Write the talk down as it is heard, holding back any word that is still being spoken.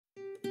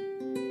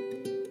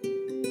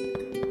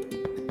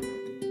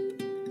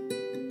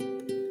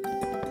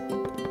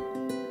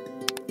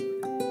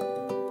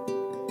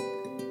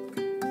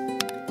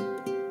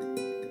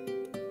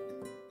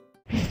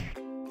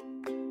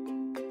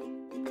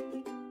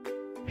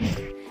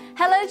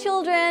Hello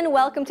children,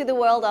 welcome to the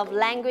world of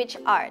language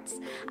arts.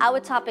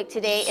 Our topic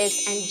today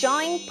is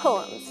enjoying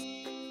poems.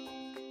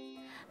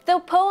 The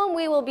poem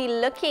we will be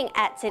looking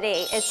at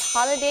today is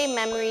Holiday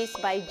Memories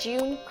by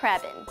June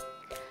Crabbin.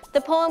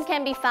 The poem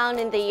can be found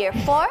in the year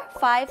 4,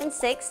 5 and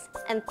 6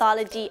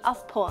 Anthology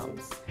of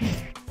Poems.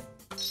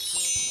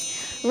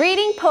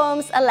 Reading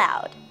poems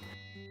aloud.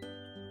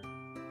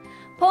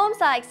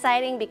 Poems are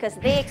exciting because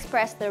they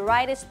express the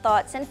writer's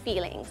thoughts and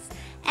feelings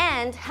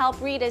and help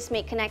readers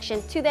make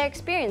connection to their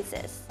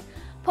experiences.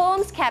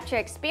 Poems capture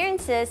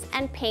experiences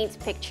and paint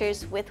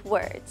pictures with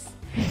words.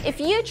 If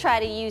you try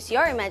to use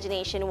your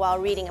imagination while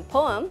reading a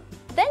poem,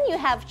 then you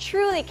have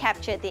truly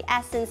captured the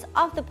essence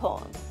of the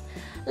poem.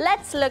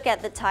 Let's look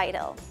at the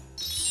title.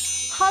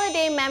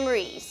 Holiday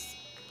Memories.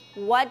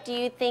 What do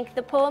you think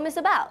the poem is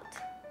about?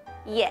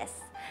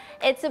 Yes,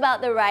 it's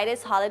about the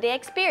writer's holiday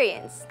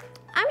experience.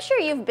 I'm sure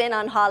you've been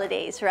on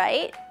holidays,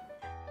 right?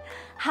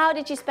 How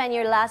did you spend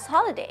your last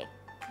holiday?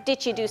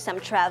 Did you do some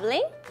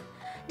traveling?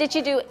 Did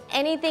you do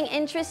anything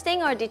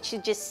interesting or did you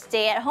just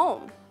stay at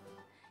home?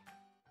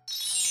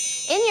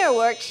 In your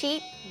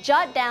worksheet,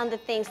 jot down the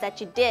things that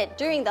you did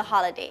during the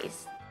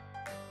holidays.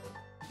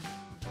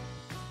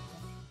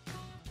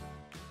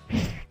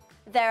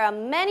 There are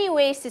many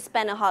ways to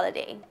spend a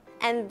holiday,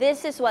 and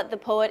this is what the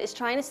poet is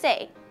trying to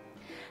say.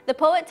 The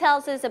poet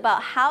tells us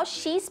about how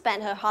she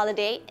spent her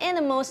holiday in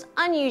the most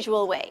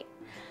unusual way.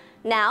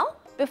 Now,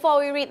 before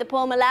we read the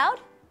poem aloud,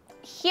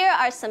 here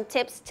are some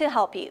tips to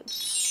help you.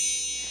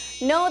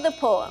 Know the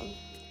poem.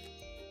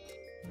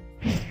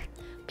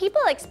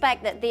 People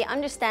expect that they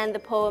understand the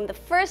poem the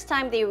first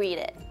time they read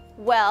it.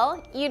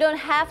 Well, you don't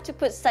have to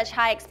put such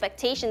high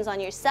expectations on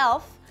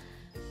yourself.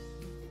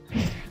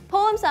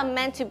 Poems are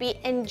meant to be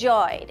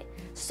enjoyed,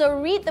 so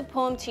read the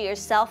poem to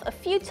yourself a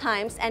few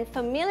times and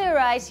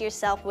familiarize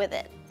yourself with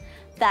it.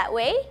 That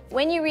way,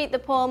 when you read the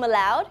poem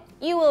aloud,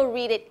 you will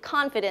read it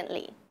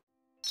confidently.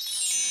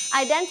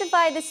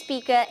 Identify the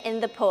speaker in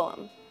the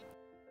poem.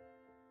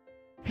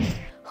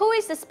 Who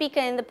is the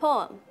speaker in the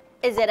poem?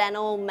 Is it an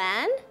old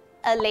man,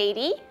 a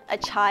lady, a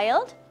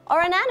child,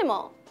 or an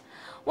animal?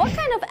 What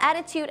kind of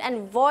attitude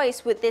and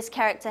voice would this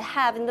character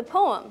have in the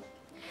poem?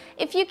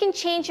 If you can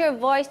change your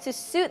voice to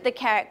suit the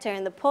character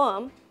in the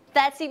poem,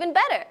 that's even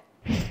better.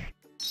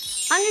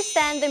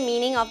 Understand the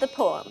meaning of the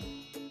poem.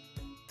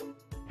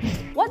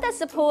 What does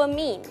the poem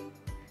mean?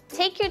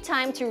 Take your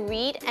time to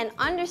read and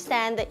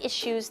understand the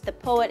issues the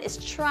poet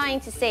is trying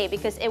to say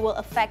because it will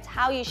affect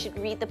how you should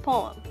read the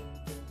poem.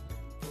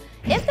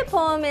 If the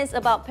poem is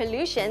about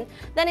pollution,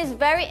 then it's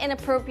very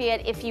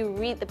inappropriate if you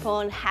read the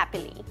poem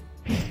happily.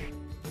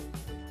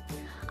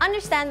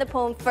 Understand the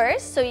poem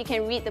first so you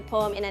can read the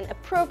poem in an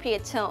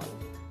appropriate tone.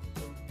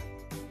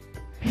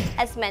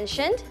 As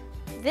mentioned,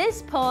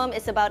 this poem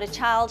is about a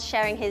child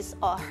sharing his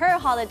or her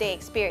holiday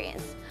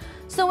experience.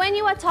 So when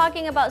you are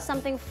talking about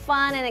something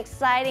fun and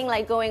exciting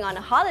like going on a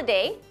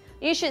holiday,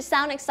 you should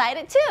sound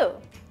excited too.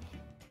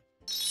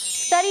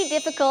 Study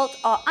difficult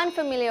or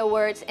unfamiliar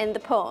words in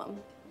the poem.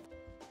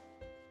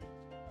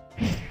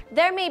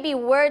 There may be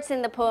words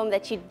in the poem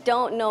that you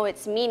don't know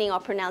its meaning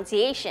or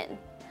pronunciation.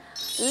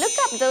 Look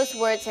up those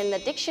words in the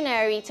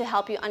dictionary to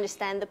help you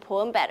understand the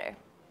poem better.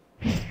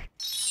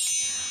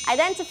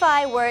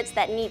 Identify words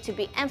that need to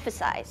be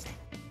emphasized.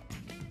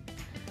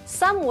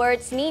 Some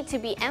words need to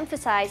be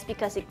emphasized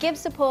because it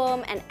gives the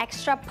poem an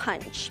extra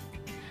punch.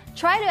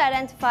 Try to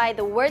identify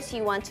the words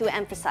you want to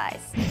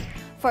emphasize.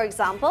 For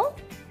example,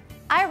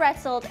 I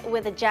wrestled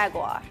with a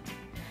jaguar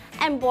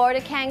and bored a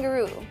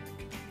kangaroo.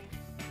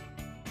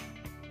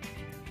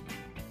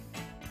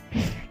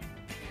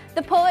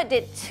 The poet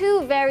did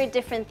two very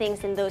different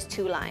things in those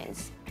two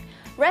lines.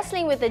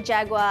 Wrestling with a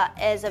jaguar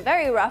is a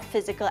very rough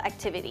physical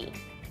activity.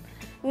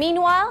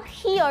 Meanwhile,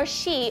 he or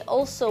she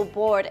also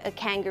bored a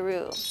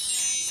kangaroo.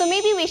 So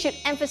maybe we should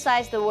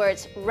emphasize the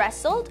words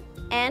wrestled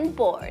and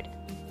bored.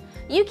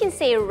 You can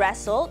say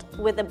wrestled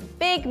with a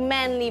big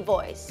manly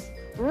voice.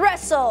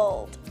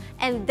 Wrestled!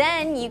 And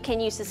then you can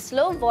use a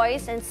slow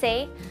voice and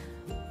say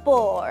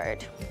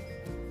bored.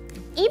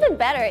 Even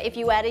better if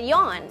you add a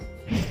yawn.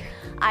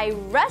 I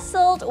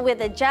wrestled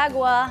with a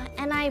jaguar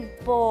and I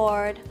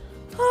bored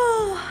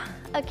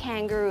a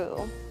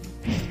kangaroo.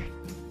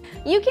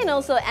 You can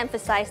also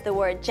emphasize the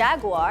word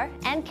jaguar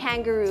and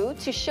kangaroo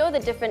to show the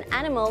different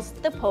animals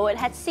the poet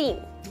had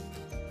seen.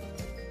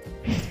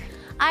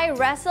 I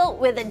wrestled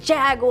with a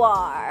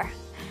jaguar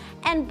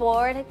and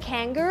bored a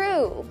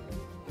kangaroo.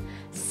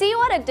 See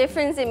what a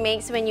difference it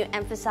makes when you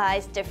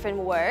emphasize different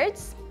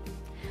words?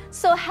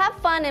 So have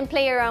fun and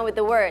play around with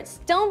the words.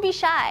 Don't be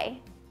shy.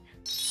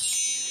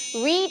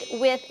 Read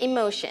with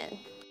emotion.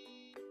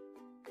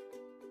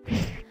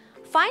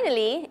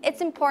 Finally, it's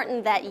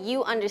important that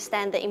you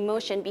understand the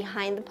emotion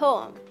behind the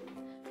poem.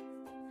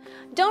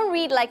 Don't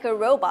read like a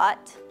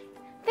robot.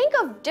 Think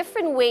of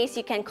different ways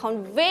you can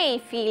convey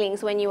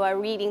feelings when you are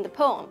reading the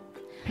poem.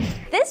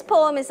 This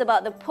poem is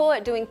about the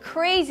poet doing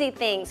crazy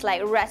things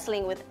like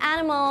wrestling with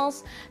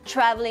animals,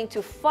 traveling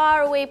to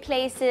faraway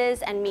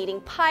places, and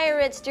meeting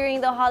pirates during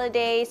the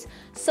holidays.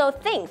 So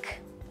think,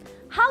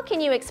 how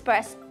can you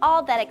express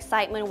all that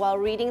excitement while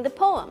reading the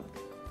poem?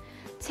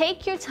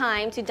 Take your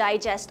time to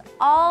digest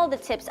all the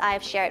tips I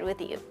have shared with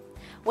you.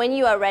 When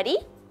you are ready,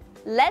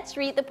 let's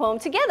read the poem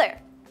together.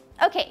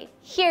 Okay,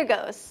 here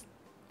goes.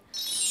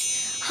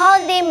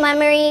 Holiday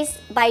Memories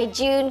by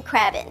June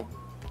Craven.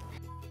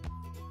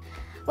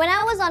 When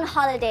I was on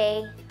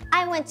holiday,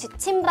 I went to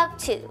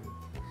Timbuktu.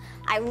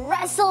 I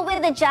wrestled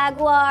with a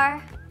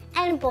jaguar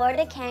and bored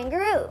a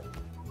kangaroo.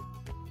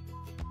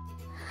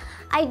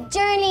 I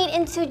journeyed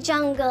into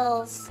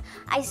jungles.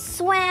 I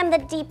swam the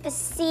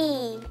deepest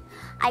sea.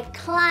 I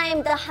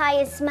climbed the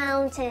highest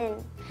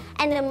mountain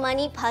and a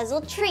money puzzle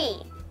tree.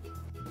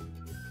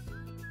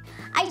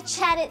 I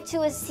chatted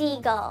to a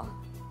seagull.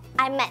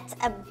 I met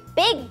a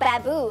big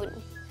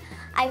baboon.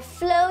 I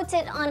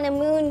floated on a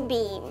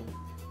moonbeam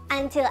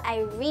until I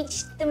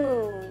reached the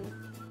moon.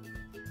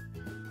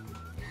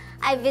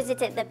 I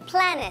visited the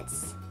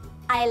planets.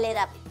 I lit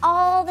up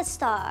all the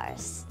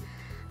stars.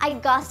 I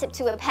gossiped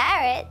to a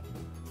parrot,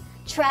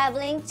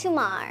 traveling to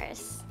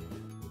Mars.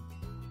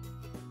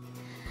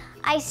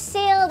 I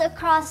sailed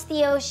across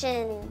the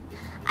ocean.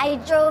 I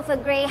drove a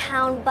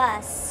Greyhound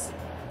bus.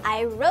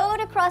 I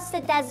rode across the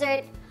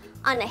desert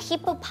on a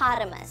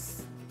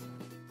hippopotamus.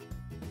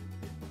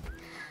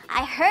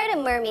 I heard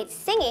a mermaid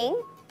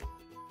singing.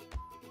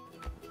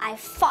 I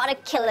fought a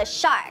killer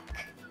shark.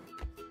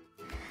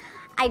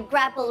 I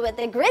grappled with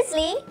a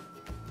grizzly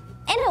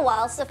in a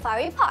wild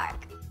safari park.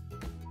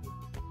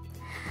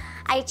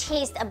 I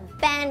chased a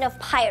band of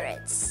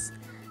pirates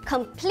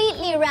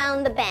completely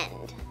around the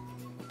bend.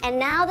 And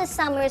now the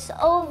summer's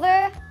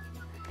over,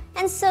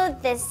 and so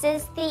this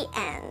is the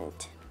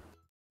end.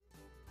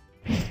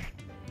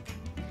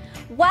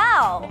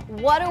 Wow,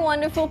 what a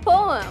wonderful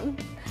poem!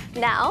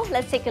 Now,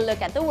 let's take a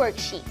look at the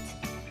worksheet.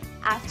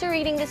 After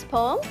reading this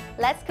poem,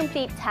 let's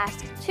complete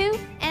tasks 2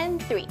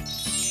 and 3.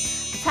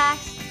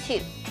 Task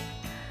 2.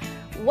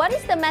 What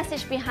is the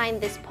message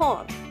behind this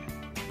poem?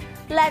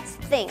 Let's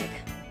think.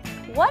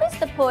 What is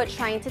the poet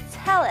trying to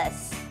tell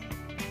us?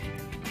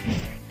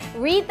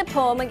 Read the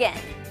poem again.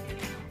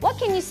 What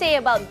can you say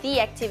about the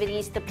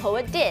activities the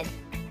poet did?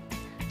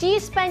 Do you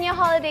spend your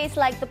holidays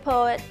like the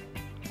poet?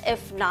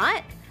 If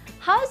not,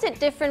 how is it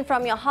different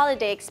from your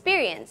holiday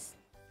experience?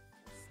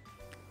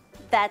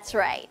 That's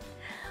right.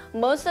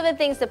 Most of the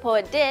things the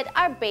poet did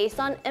are based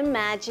on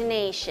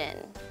imagination.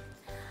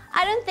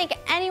 I don't think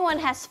anyone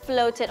has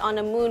floated on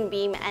a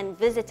moonbeam and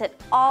visited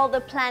all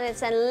the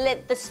planets and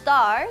lit the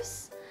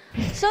stars.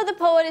 So the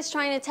poet is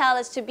trying to tell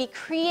us to be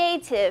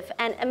creative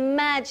and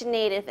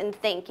imaginative in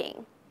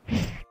thinking.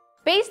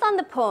 Based on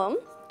the poem,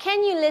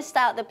 can you list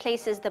out the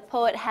places the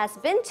poet has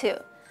been to?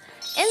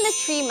 In the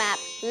tree map,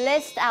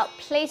 list out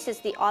places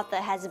the author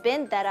has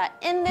been that are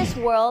in this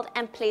world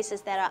and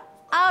places that are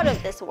out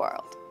of this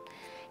world.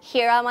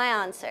 Here are my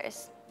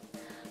answers.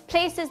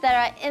 Places that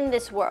are in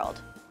this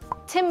world: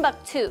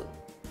 Timbuktu,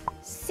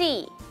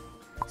 sea,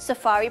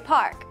 safari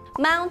park,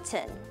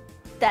 mountain,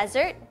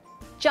 desert,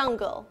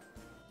 jungle.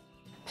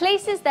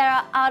 Places that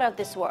are out of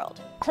this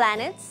world: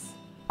 planets,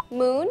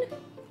 moon,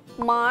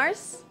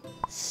 Mars,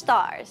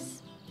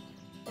 stars.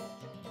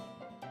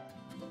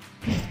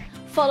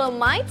 Follow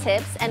my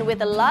tips, and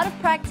with a lot of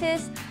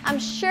practice, I'm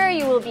sure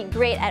you will be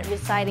great at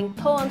reciting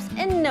poems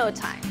in no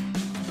time.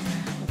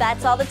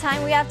 That's all the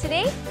time we have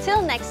today.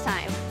 Till next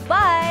time.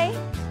 Bye!